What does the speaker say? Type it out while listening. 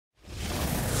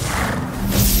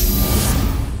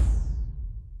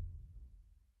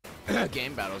got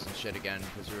game battles and shit again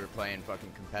because we were playing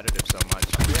fucking competitive so much.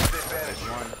 There's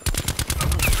one.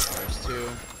 There's two.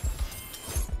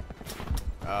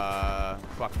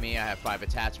 Fuck me, I have 5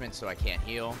 attachments, so I can't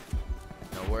heal.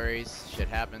 No worries, shit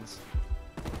happens.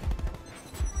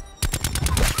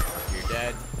 You're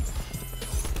dead.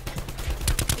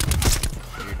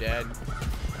 You're dead.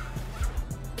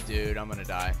 Dude, I'm gonna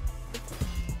die.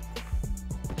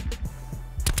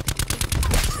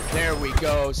 There we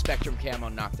go. Spectrum camo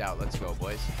knocked out. Let's go,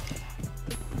 boys.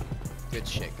 Good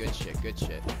shit, good shit, good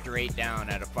shit. Straight down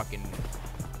at a fucking,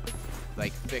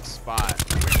 like, fixed spot.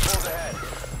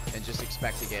 And just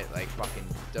expect to get, like, fucking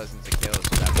dozens of kills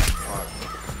without getting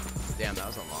fucked. Damn, that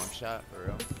was a long shot, for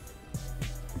real.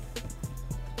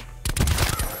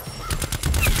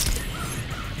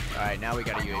 Alright, now we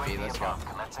got a UAV. Let's go.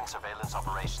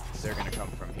 They're gonna come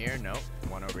from here. Nope.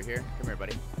 One over here. Come here,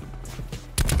 buddy.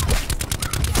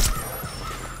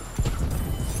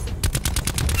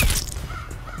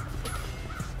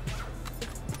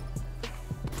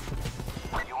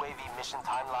 UAV mission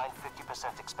timeline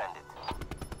 50% expended.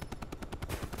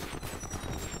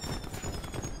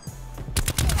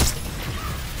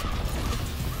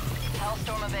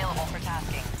 Hellstorm available for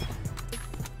tasking.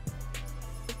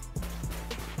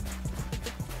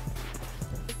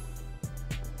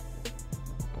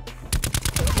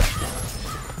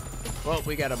 Well,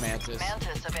 we got a Mantis.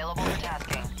 Mantis available for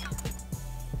tasking.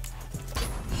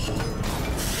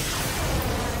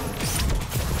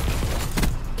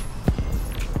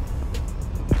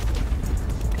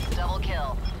 Double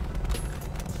kill.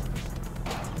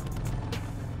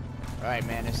 Alright,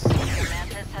 Mantis.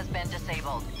 Mantis has been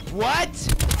disabled.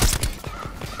 What?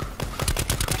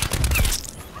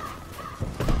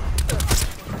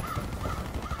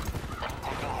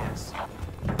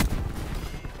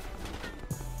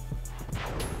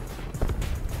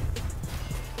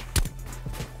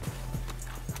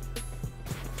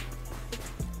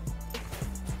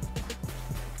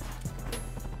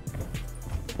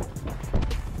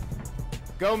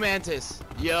 Go, Mantis.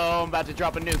 Yo, I'm about to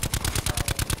drop a nuke.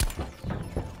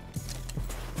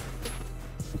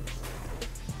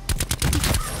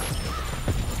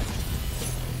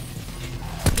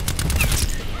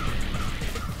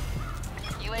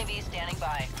 UAV standing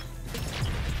by.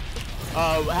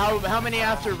 How many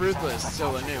after Ruthless?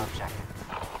 Still a nuke.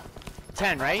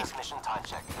 10, right?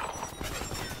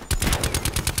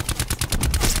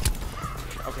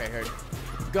 Okay, heard.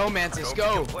 Go, Mantis,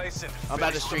 go! I'm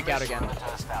about to streak out again.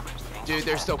 Dude,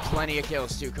 there's still plenty of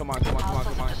kills, too. Come on, come on, come on,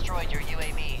 come on. Destroyed your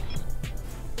UAV.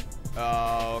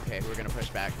 Oh, okay, we're gonna push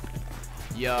back.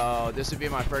 Yo, this would be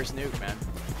my first nuke, man.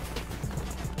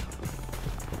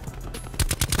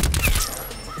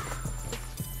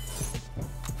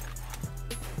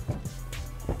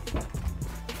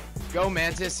 Go,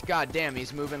 Mantis. God damn,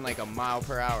 he's moving like a mile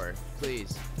per hour.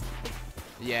 Please.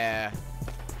 Yeah.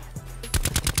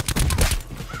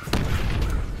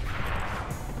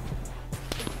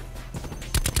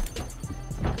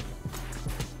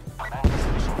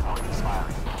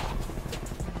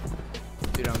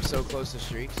 Dude, I'm so close to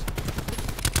streaks.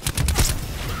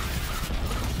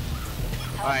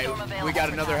 Alright, we got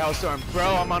another Hellstorm.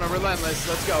 Bro, I'm on a Relentless.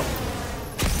 Let's go.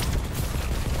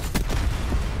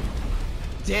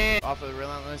 Damn. Off of the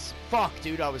Relentless. Fuck,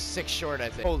 dude, I was 6 short, I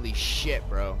think. Holy shit,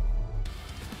 bro.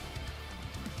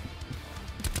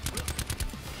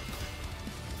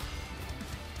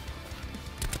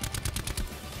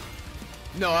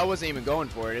 No, I wasn't even going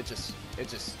for it. It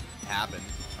just happened,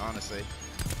 honestly.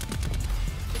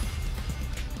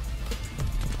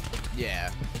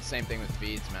 Yeah, same thing with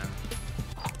feeds, man.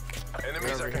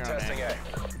 Enemies are contesting A.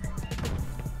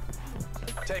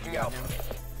 Taking out.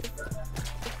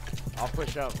 I'll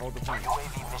push up, hold the point.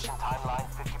 UAV mission timeline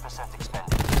 50%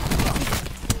 expended.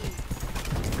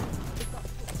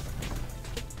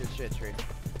 Good shit, Tree.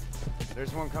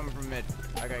 There's one coming from mid.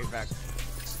 I got you back.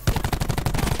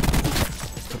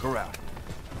 Look around.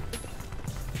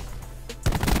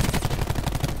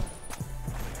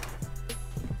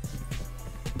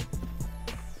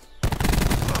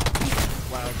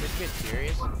 Wow, is this kid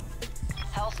serious?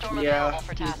 Hellstorm available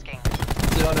for tasking.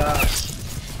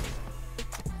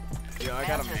 Yo, I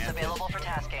got a Mantis Mantis. available for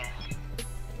tasking.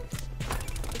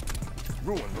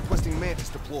 Ruin requesting Mantis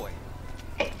deploy.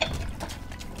 Boy,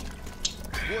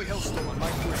 Hellstorm on my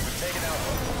 3. Taken out.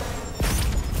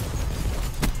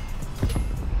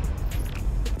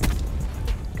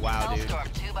 Wow, dude. Hellstorm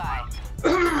 2 by.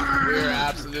 We're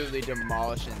absolutely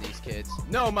demolishing these kids.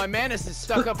 No, my Mantis is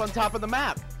stuck up on top of the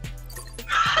map.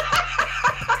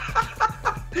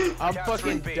 I'm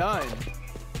fucking done.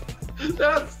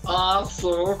 That's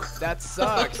awesome. That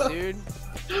sucks, dude.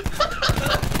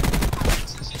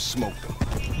 Smoke them.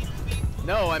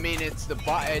 No, I mean it's the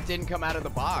it didn't come out of the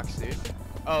box, dude.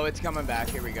 Oh, it's coming back.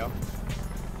 Here we go.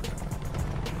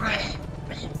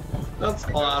 That's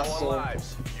All awesome.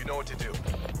 lives. You know what to do.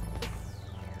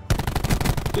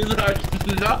 He's like,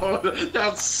 no,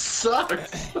 that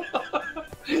sucks.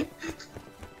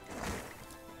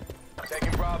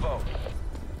 Taking Bravo.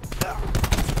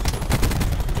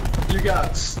 You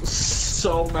got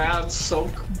so mad so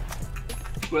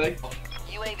quick.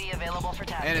 UAV available for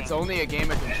tasking. And it's only a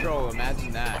game of control.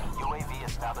 Imagine that. UAV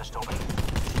established over.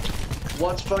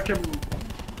 Once fucking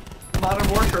Modern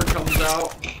Warfare comes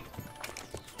out,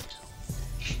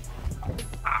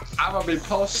 I'm gonna be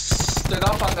posted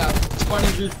up on that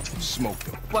 20v20. Smoke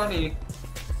them.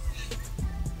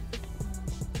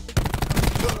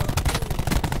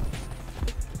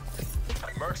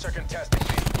 Mercs are contesting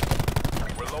me.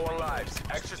 We're low on lives.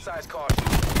 Exercise caution.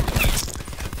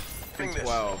 Bring this.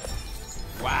 12.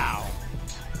 Wow.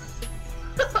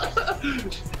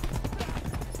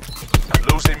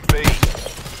 Losing B.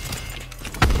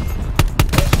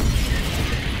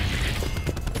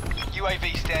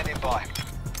 UAV standing by.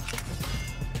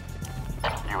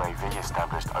 UAV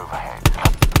established overhead.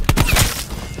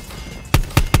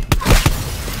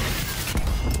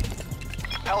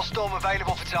 Hellstorm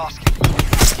available for tasking.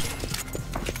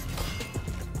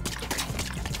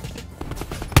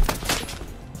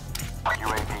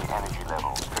 UAV energy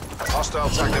levels 50%. Hostile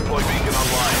TAC deploy beacon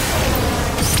online.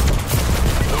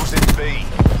 Losing B.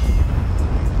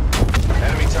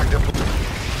 Enemy TAC deploy.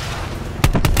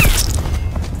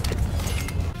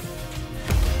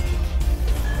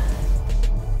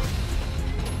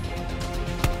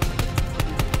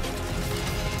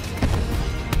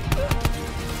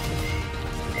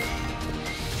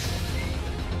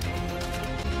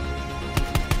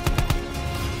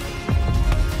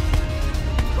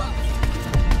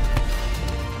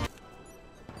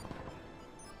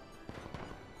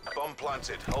 Bomb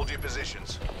planted. Hold your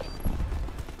positions.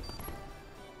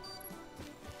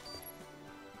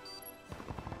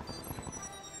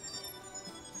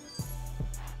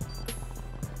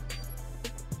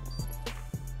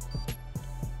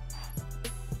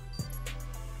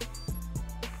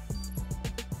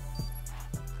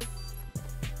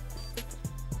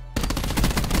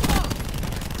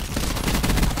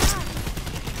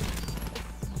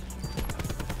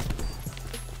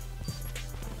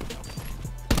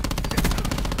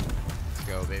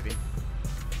 Go, baby.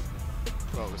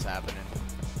 What was happening?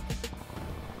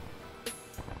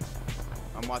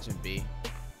 I'm watching B.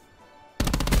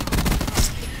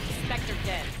 Spectre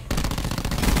dead.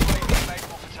 UAV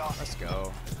available for tasking. Let's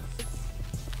go.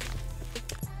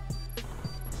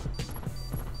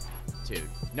 Dude.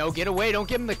 No, get away. Don't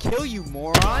give him the kill, you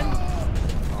moron.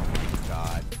 Oh my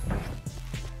god.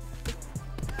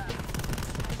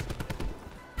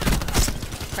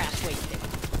 Crash wasted.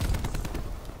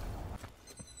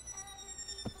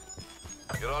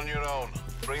 You're on your own.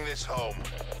 Bring this home.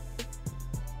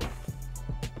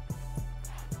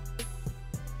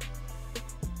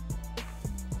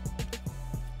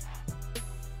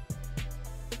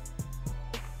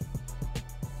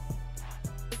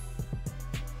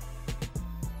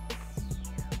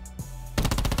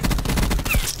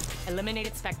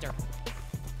 Eliminated Spectre.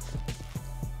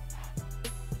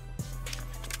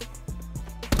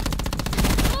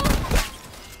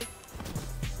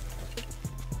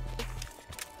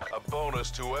 A bonus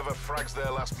to whoever frags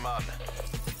their last man.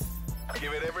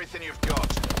 Give it everything you've got.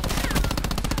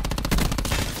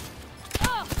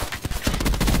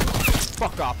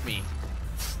 Fuck off me.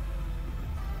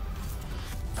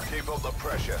 Keep up the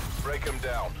pressure. Break them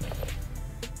down.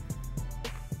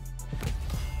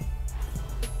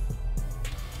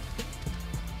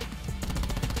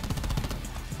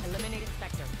 Eliminated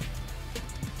Spectre.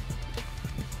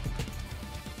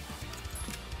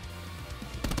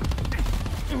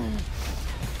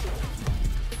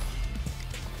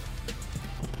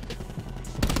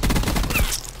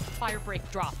 Fire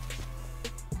break dropped.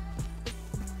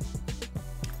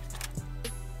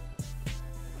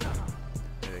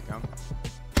 Here they come.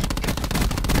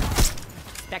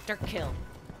 Spectre kill.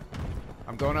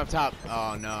 I'm going up top.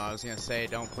 Oh no, I was gonna say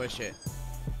don't push it.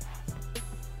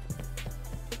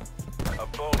 A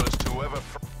bonus to whoever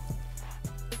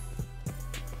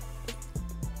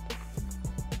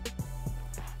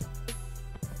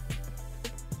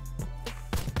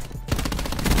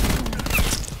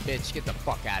Bitch, get the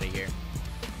fuck out of here.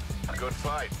 Good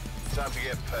fight. Time to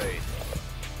get paid.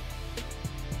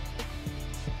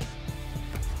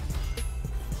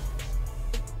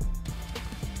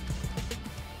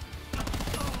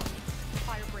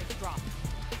 Fire break dropped.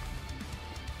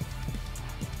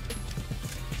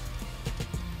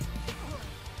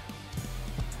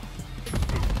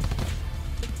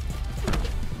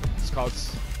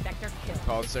 Vector kill.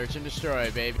 Called search and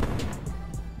destroy, baby.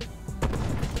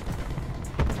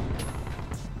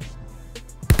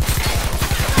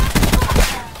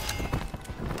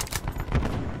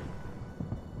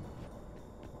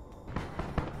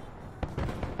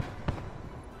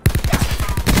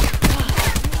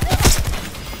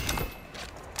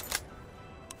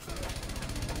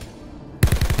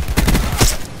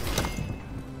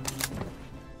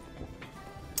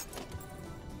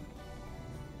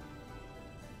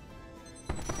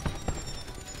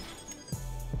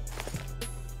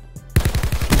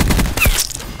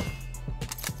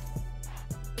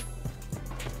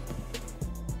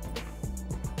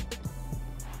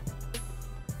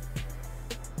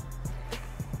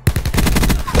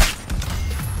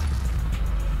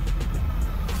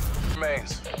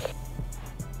 Remains.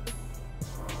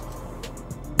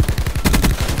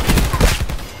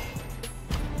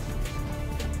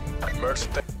 Mercs.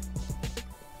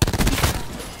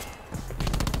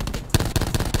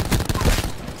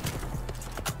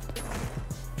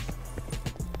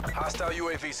 Hostile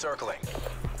UAV circling.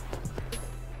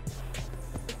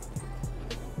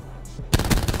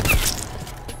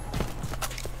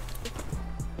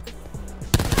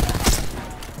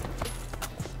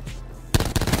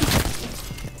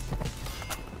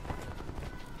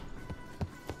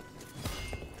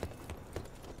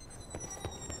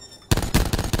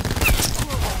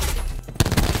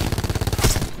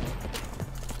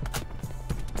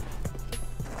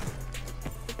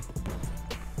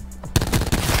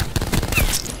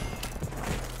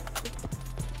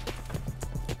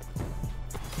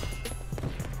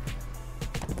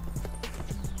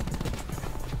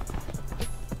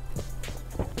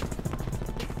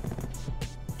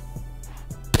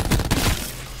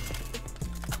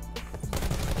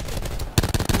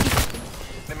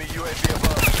 Enemy UAV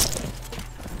above.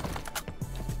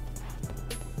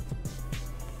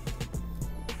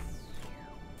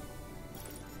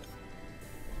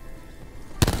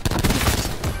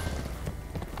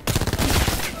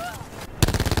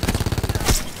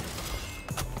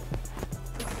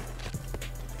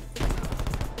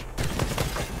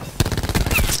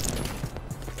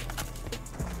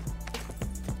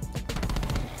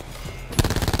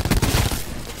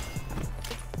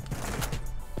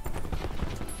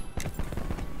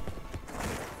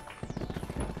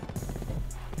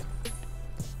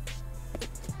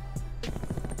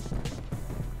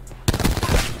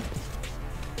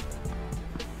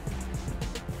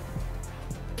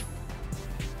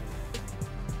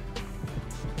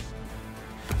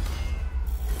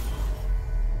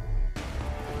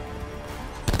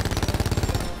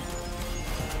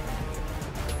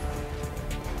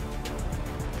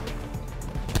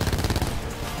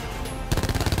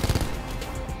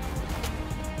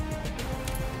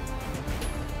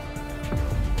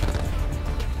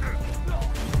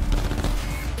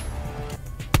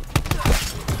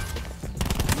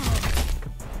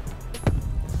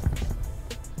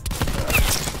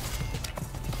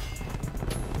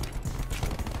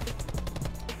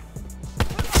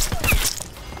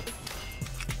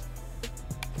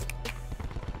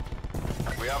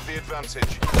 We have the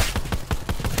advantage.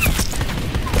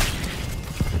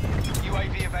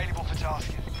 UAV available for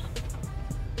tasking.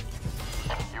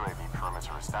 UAV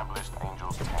perimeter established.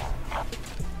 Angels 10.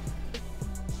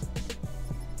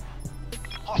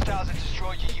 Hostiles have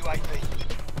destroyed your UAV.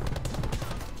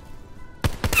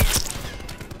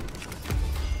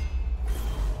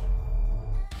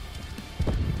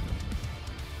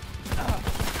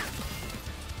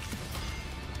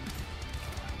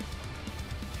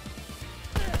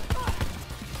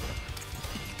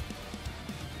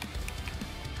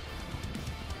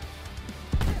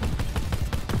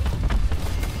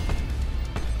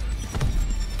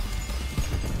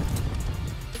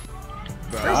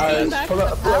 Alright, pull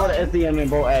up the SDM in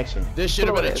bolt action. This should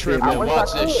have been a trip, man.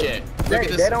 Watch this shit. Look at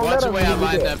this. Watch the way I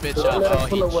lined that bitch up. Oh,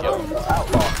 he choked.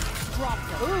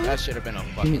 That should have been a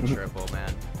fucking triple,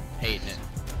 man. Hating it.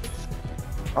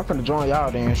 I'm finna join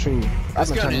y'all then, shoot. I've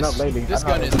been turning up lately. This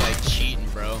gun is like cheating,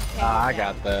 bro. I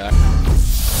got that.